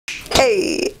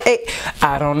Hey, hey.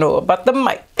 I don't know about the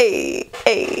mic. Hey,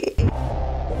 hey.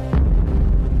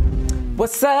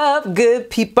 What's up, good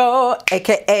people,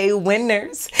 aka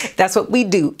winners? That's what we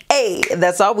do. Hey,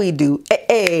 that's all we do. Hey,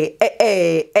 hey,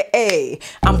 hey, hey, hey.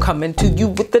 I'm coming to you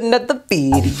with another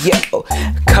video.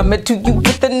 Coming to you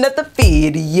with another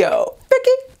video.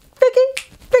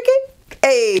 Ricky.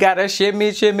 Hey, gotta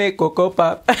shimmy, shimmy, cocoa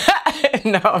pop.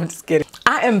 No, I'm just kidding.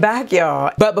 I am back,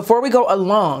 y'all. But before we go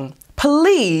along,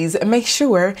 please make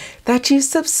sure that you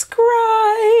subscribe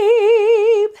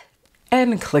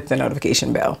and click the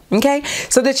notification bell, okay?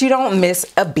 So that you don't miss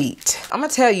a beat. I'm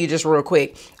gonna tell you just real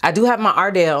quick, I do have my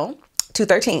Ardell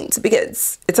 213s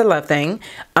because it's a love thing.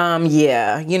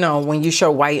 Yeah, you know, when you show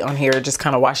white on here, it just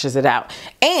kind of washes it out.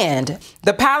 And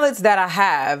the palettes that I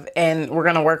have and we're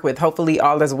gonna work with, hopefully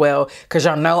all is well, because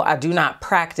y'all know I do not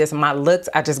practice my looks.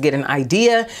 I just get an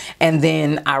idea and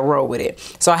then I roll with it.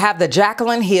 So I have the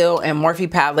Jaclyn Hill and Morphe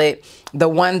palette, the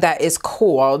one that is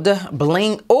called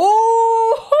Bling.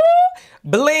 Oh,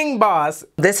 Bling Boss.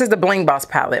 This is the Bling Boss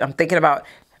palette. I'm thinking about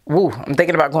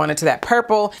going into that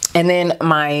purple. And then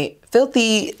my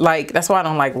filthy, like, that's why I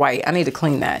don't like white. I need to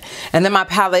clean that. And then my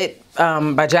palette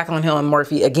by Jaclyn Hill and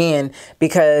Morphe again,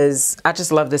 because I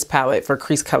just love this palette for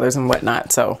crease colors and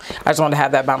whatnot. So I just wanted to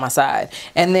have that by my side.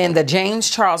 And then the James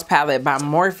Charles palette by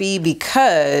Morphe,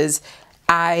 because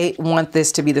I want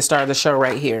this to be the star of the show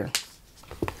right here.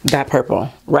 That purple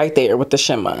right there with the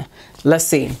shimmer. Let's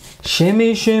see.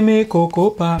 Shimmy, shimmy,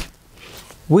 cocoa pop.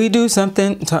 We do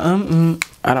something to,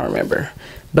 I don't remember.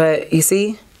 But you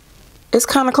see, it's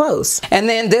kind of close. And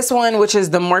then this one, which is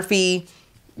the Morphe,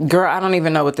 girl, I don't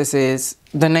even know what this is.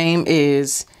 The name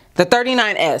is the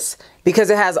 39S because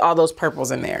it has all those purples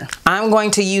in there. I'm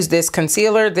going to use this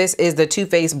concealer. This is the Too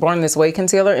Faced Born This Way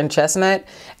concealer in Chestnut.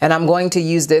 And I'm going to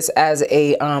use this as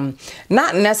a,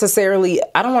 not necessarily,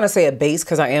 I don't want to say a base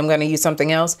because I am going to use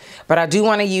something else, but I do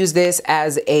want to use this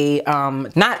as a,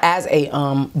 not as a,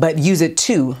 but use it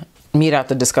to meet out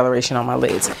the discoloration on my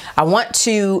lids. I want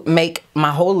to make my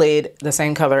whole lid the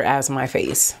same color as my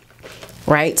face,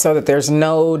 right? So that there's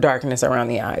no darkness around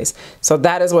the eyes. So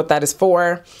that is what that is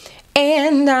for.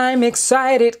 And I'm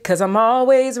excited because I'm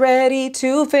always ready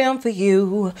to film for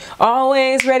you.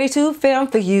 Always ready to film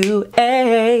for you.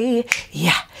 Hey,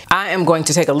 yeah. I am going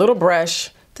to take a little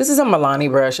brush. This is a Milani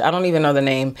brush. I don't even know the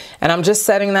name. And I'm just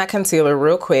setting that concealer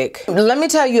real quick. Let me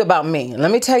tell you about me.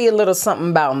 Let me tell you a little something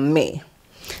about me.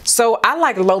 So I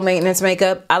like low maintenance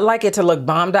makeup. I like it to look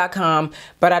bomb.com,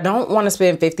 but I don't want to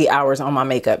spend 50 hours on my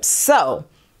makeup. So,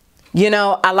 you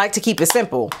know, I like to keep it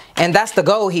simple. And that's the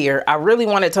goal here. I really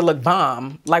want it to look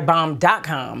bomb, like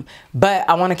bomb.com, but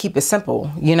I want to keep it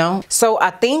simple, you know? So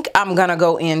I think I'm going to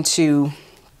go into,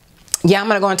 yeah, I'm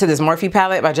going to go into this Morphe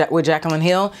palette with Jaclyn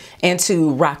Hill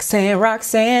into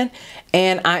Roxanne.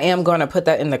 And I am going to put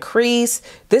that in the crease.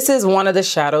 This is one of the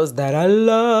shadows that I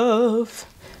love.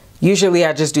 Usually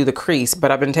I just do the crease,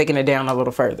 but I've been taking it down a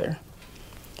little further.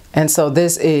 And so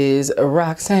this is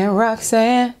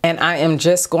Roxanne. And I am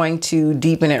just going to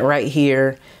deepen it right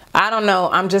here. I don't know,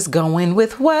 I'm just going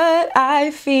with what I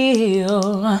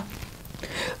feel.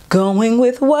 Going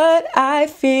with what I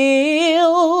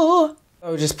feel.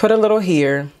 So just put a little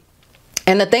here.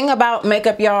 And the thing about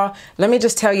makeup, y'all, let me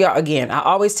just tell y'all again, I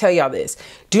always tell y'all this.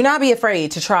 Do not be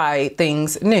afraid to try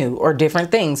things new or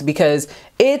different things because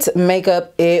it's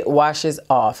makeup, it washes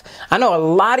off. I know a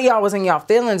lot of y'all was in y'all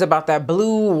feelings about that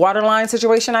blue waterline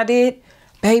situation I did.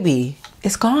 Baby,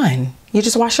 it's gone. You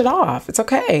just wash it off. It's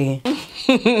okay.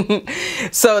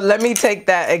 So let me take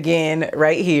that again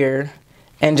right here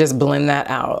and just blend that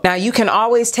out. Now you can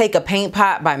always take a paint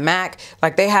pot by MAC.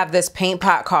 Like they have this paint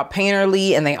pot called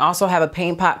Painterly and they also have a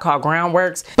paint pot called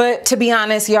Groundworks. But to be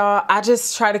honest, y'all, I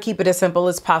just try to keep it as simple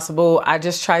as possible. I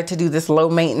just try to do this low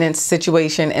maintenance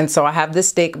situation. And so I have this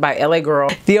stick by LA Girl.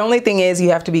 The only thing is you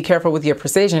have to be careful with your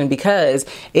precision because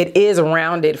it is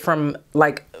rounded from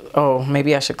like, oh,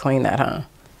 maybe I should clean that, huh?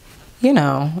 You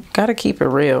know, gotta keep it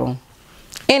real.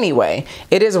 Anyway,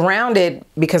 it is rounded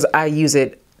because I use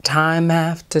it time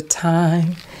after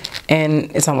time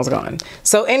and it's almost gone.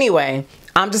 So anyway,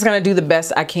 I'm just gonna do the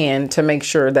best I can to make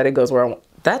sure that it goes where I want.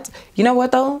 That's, you know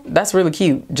what though? That's really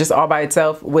cute. Just all by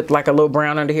itself with like a little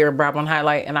brown under here, brown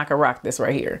highlight, and I can rock this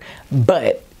right here.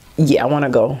 But yeah, I wanna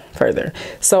go further.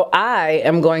 So I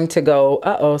am going to go,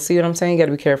 uh-oh, see what I'm saying? You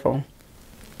gotta be careful.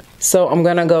 So I'm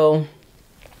gonna go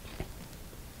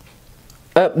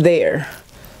up there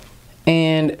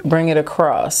and bring it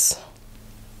across.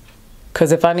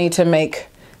 Because if I need to make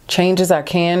changes, I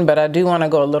can, but I do want to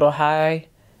go a little high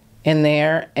in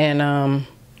there. And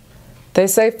they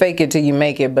say fake it till you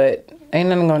make it, but ain't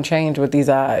nothing going to change with these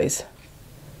eyes.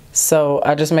 So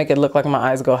I just make it look like my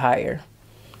eyes go higher.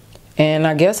 And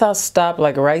I guess I'll stop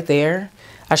like right there.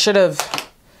 I should have,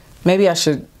 maybe I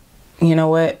should, you know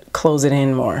what, close it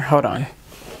in more. Hold on.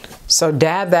 So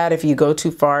dab that. If you go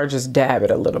too far, just dab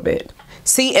it a little bit.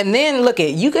 See, and then look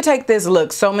at, you could take this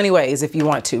look so many ways if you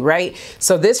want to, right?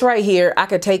 So this right here, I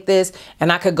could take this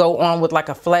and I could go on with like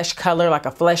a flesh color, like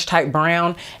a flesh type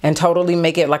brown, and totally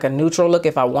make it like a neutral look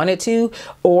if I wanted to.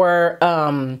 Or,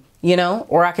 you know,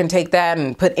 or I can take that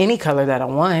and put any color that I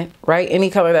want, right?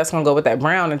 Any color that's gonna go with that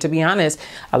brown. And to be honest,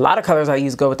 a lot of colors I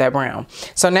use go with that brown.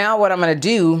 So now what I'm gonna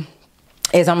do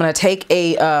is I'm gonna take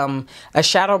a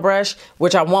shadow brush,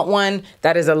 which I want one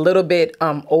that is a little bit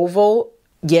oval.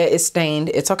 Yeah, it's stained.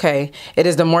 It's okay. It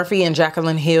is the Morphe and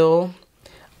Jaclyn Hill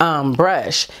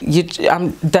brush.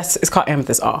 It's called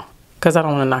Amethyst All because I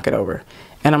don't want to knock it over.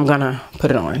 And I'm gonna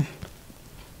put it on.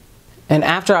 And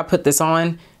after I put this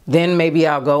on, then maybe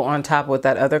I'll go on top with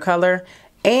that other color.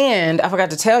 And I forgot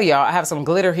to tell y'all, I have some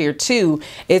glitter here too.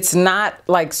 It's not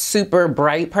like super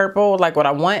bright purple like what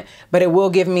I want, but it will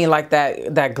give me like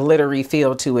that glittery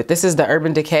feel to it. This is the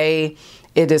Urban Decay.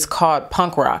 It is called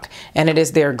Punk Rock, and it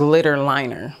is their glitter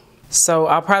liner. So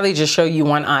I'll probably just show you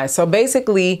one eye. So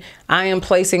basically, I am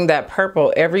placing that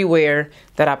purple everywhere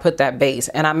that I put that base.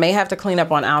 And I may have to clean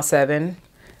up on aisle 7.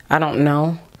 I don't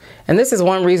know. And this is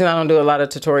one reason I don't do a lot of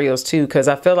tutorials too, because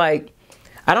I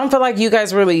don't feel like you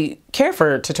guys really care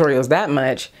for tutorials that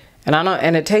much.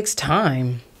 And it takes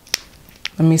time.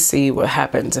 Let me see what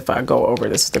happens if I go over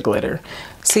this with the glitter.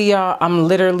 See y'all, I'm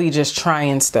literally just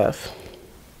trying stuff.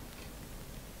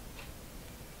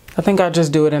 I think I'll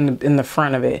just do it in the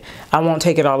front of it. I won't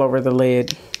take it all over the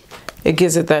lid. It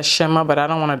gives it that shimmer, but I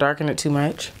don't want to darken it too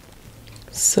much.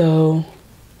 So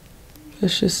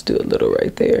let's just do a little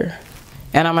right there.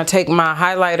 And I'm gonna take my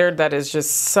highlighter that is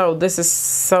just so, this is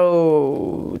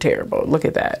so terrible. Look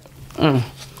at that.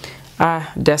 I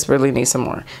desperately need some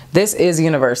more. This is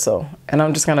Universal, and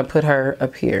I'm just gonna put her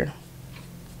up here.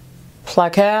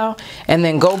 Placal, and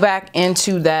then go back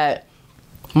into that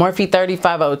Morphe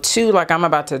 3502 like I'm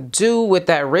about to do with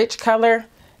that rich color,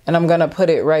 and I'm gonna put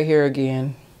it right here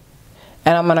again.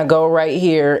 And I'm gonna go right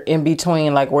here in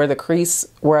between like where I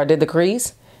did the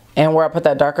crease and where I put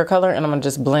that darker color, and I'm gonna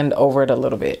just blend over it a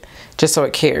little bit just so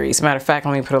it carries. Matter of fact,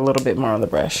 let me put a little bit more on the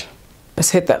brush. Let's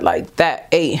hit that like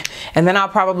that. And then I'll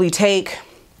probably take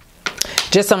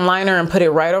just some liner and put it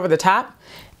right over the top.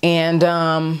 And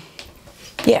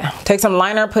yeah, take some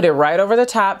liner, put it right over the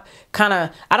top. Kind of,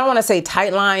 I don't want to say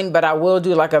tight line, but I will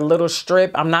do like a little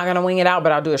strip. I'm not going to wing it out,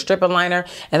 but I'll do a strip of liner,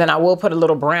 and then I will put a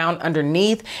little brown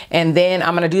underneath. And then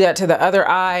I'm going to do that to the other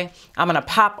eye. I'm going to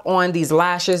pop on these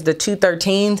lashes, the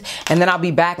 213s, and then I'll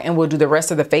be back and we'll do the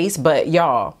rest of the face. But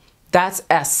y'all, that's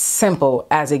as simple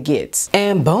as it gets.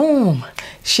 And boom,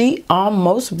 she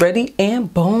almost ready.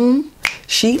 And boom,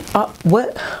 she,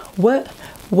 what?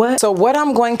 So what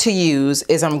I'm going to use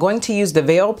is I'm going to use the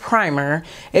Veil Primer.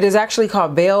 It is actually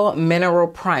called Veil Mineral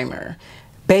Primer.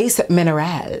 Base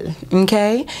Mineral,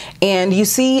 okay? And you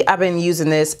see, I've been using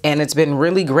this and it's been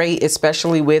really great,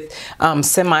 especially with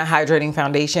semi-hydrating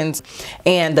foundations.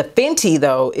 And the Fenty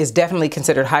though is definitely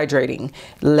considered hydrating.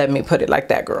 Let me put it like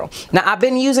that, girl. Now I've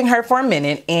been using her for a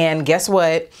minute, and guess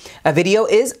what? A video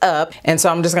is up, and so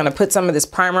I'm just gonna put some of this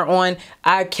primer on.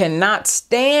 I cannot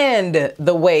stand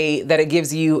the way that it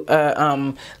gives you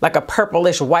like a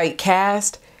purplish white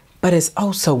cast, but it's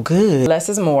oh so good. Less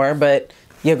is more, but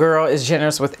your girl is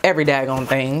generous with every daggone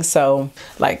thing. So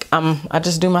like, I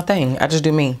just do my thing. I just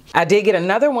do me. I did get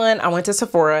another one. I went to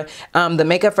Sephora, the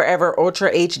Makeup Forever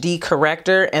Ultra HD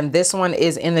Corrector. And this one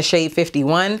is in the shade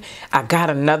 51. I got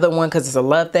another one because it's a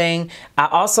love thing. I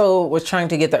also was trying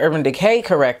to get the Urban Decay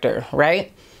corrector,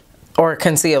 right? Or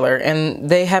concealer. And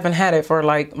they haven't had it for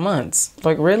like months.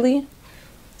 Like, really?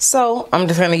 So I'm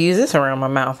just going to use this around my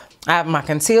mouth. I have my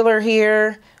concealer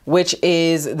here, which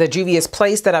is the Juvia's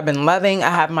Place that I've been loving.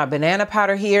 I have my banana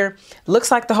powder here.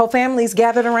 Looks like the whole family's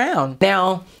gathered around.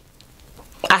 Now,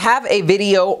 I have a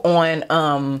video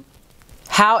on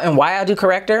how and why I do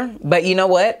corrector, but you know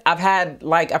what?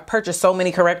 I've purchased so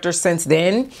many correctors since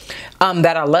then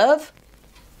that I love.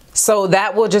 So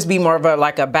that will just be more of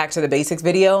a back to the basics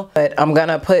video, but I'm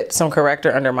gonna put some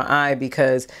corrector under my eye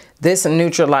because this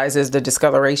neutralizes the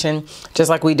discoloration just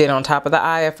like we did on top of the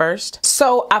eye at first.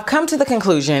 So I've come to the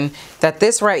conclusion that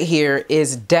this right here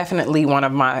is definitely one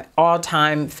of my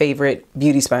all-time favorite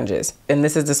beauty sponges. And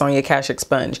this is the Sonia Kashuk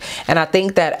sponge. And I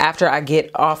think that after I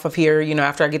get off of here, you know,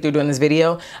 after I get through doing this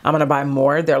video, I'm gonna buy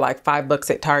more. They're like $5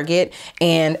 at Target.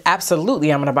 And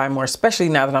absolutely, I'm gonna buy more, especially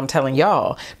now that I'm telling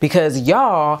y'all. Because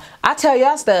y'all, I tell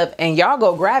y'all stuff and y'all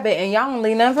go grab it and y'all don't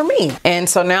leave none for me. And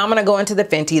so now I'm gonna go into the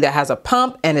Fenty that has a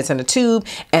pump and it's in a tube.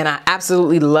 And I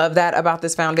absolutely love that about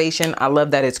this foundation. I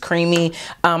love that it's creamy.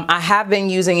 I have been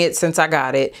using it since I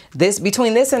got it.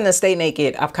 Between this and the Stay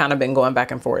Naked, I've kind of been going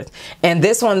back and forth. And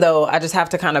this one though, I just have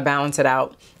to kind of balance it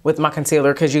out with my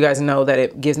concealer because you guys know that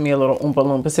it gives me a little Oompa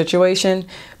Loompa situation,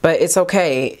 but it's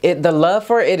okay. The love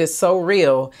for it is so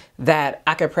real that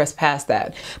I could press past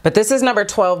that. But this is number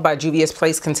 12 by Juvia's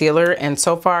Place Concealer. And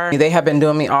so far they have been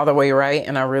doing me all the way right.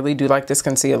 And I really do like this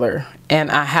concealer. And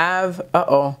I have,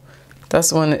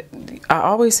 that's one, I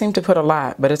always seem to put a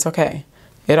lot, but it's okay.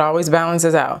 It always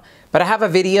balances out. But I have a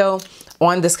video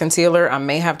on this concealer. I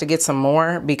may have to get some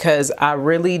more because I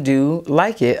really do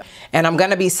like it. And I'm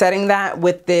gonna be setting that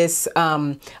with this, I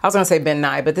was gonna say Ben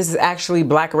Nye, but this is actually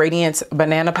Black Radiance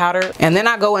Banana Powder. And then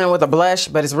I go in with a blush,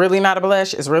 but it's really not a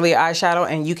blush, it's really eyeshadow,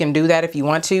 and you can do that if you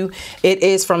want to. It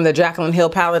is from the Jaclyn Hill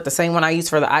palette, the same one I use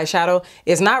for the eyeshadow.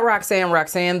 It's not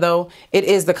Roxanne though. It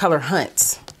is the color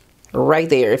Hunts. Right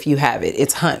there, if you have it,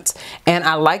 it's Hunts. And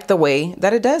I like the way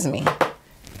that it does me.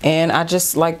 And I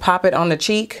just like pop it on the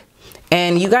cheek.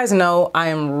 And you guys know I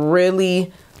am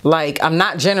really like, I'm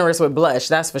not generous with blush,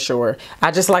 that's for sure.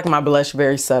 I just like my blush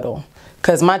very subtle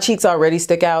because my cheeks already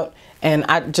stick out and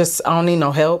I don't need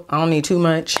no help. I don't need too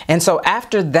much. And so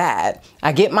after that,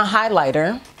 I get my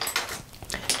highlighter.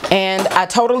 And I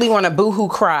totally want to boohoo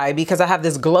cry because I have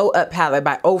this Glow Up palette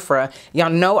by Ofra. Y'all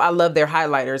know I love their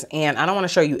highlighters and I don't want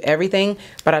to show you everything,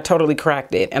 but I totally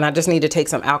cracked it. And I just need to take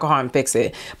some alcohol and fix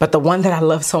it. But the one that I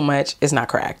love so much is not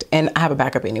cracked. And I have a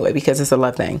backup anyway because it's a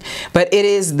love thing. But it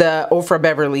is the Ofra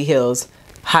Beverly Hills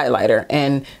highlighter.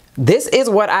 And this is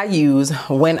what I use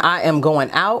when I am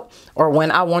going out or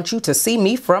when I want you to see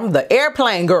me from the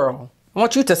airplane, girl. I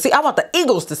want you to see, I want the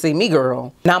eagles to see me,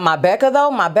 girl. Now my Becca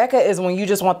though, my Becca is when you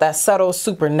just want that subtle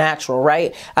supernatural,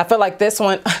 right? I feel like this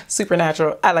one,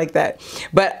 supernatural, I like that.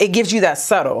 But it gives you that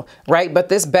subtle, right? But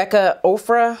this Becca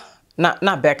Ofra, not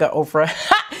Becca Ofra,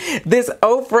 this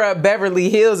Ofra Beverly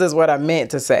Hills is what I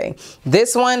meant to say.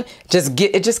 This one,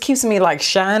 it just keeps me like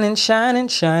shining, shining,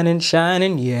 shining,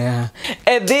 shining, yeah.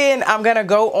 And then I'm gonna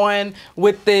go on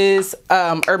with this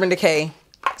Urban Decay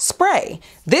spray.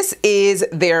 This is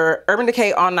their Urban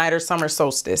Decay All Nighter Summer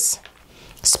Solstice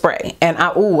spray. And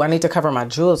I need to cover my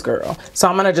jewels, girl. So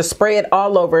I'm gonna just spray it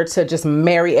all over to just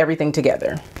marry everything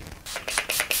together.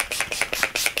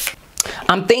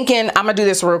 I'm thinking I'm gonna do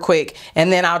this real quick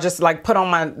and then I'll just like put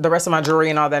on the rest of my jewelry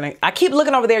and all that. I keep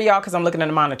looking over there, y'all, because I'm looking at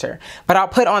the monitor. But I'll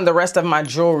put on the rest of my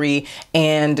jewelry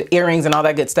and earrings and all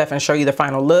that good stuff and show you the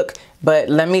final look. But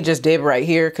let me just dib right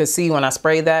here because see, when I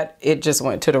sprayed that, it just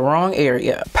went to the wrong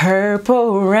area.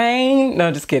 Purple rain.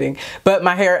 No, just kidding. But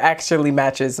my hair actually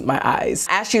matches my eyes.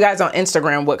 I asked you guys on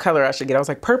Instagram what color I should get. I was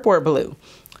like, purple or blue?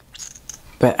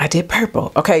 But I did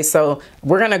purple. Okay, so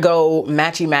we're gonna go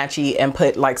matchy-matchy and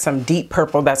put like some deep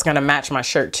purple that's gonna match my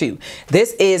shirt too.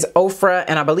 This is Ofra,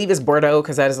 and I believe it's Bordeaux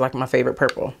because that is like my favorite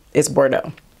purple. It's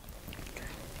Bordeaux.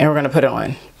 And we're gonna put it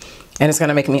on. And it's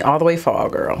gonna make me all the way fall,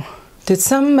 girl. Did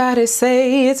somebody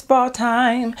say it's fall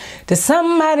time? Did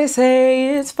somebody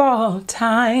say it's fall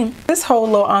time? This whole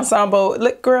little ensemble,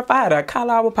 look, girl, if I had a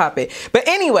collar, I would pop it. But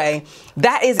anyway,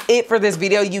 that is it for this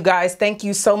video, you guys. Thank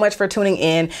you so much for tuning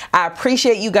in. I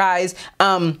appreciate you guys.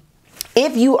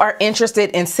 If you are interested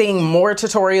in seeing more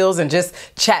tutorials and just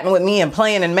chatting with me and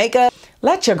playing in makeup,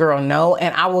 let your girl know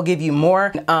and I will give you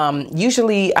more.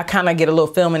 Usually I kind of get a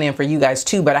little filming in for you guys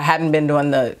too, but I hadn't been doing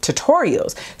the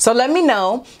tutorials. So let me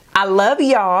know. I love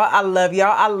y'all. I love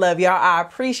y'all. I love y'all. I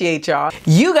appreciate y'all.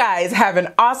 You guys have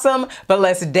an awesome,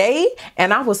 blessed day,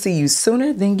 and I will see you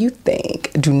sooner than you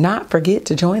think. Do not forget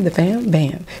to join the fam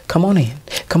band. Come on in.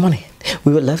 Come on in.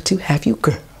 We would love to have you,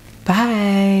 girl.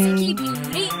 Bye.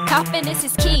 Confidence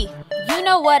is key. You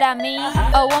know what I mean.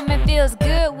 A woman feels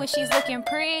good when she's looking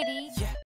pretty.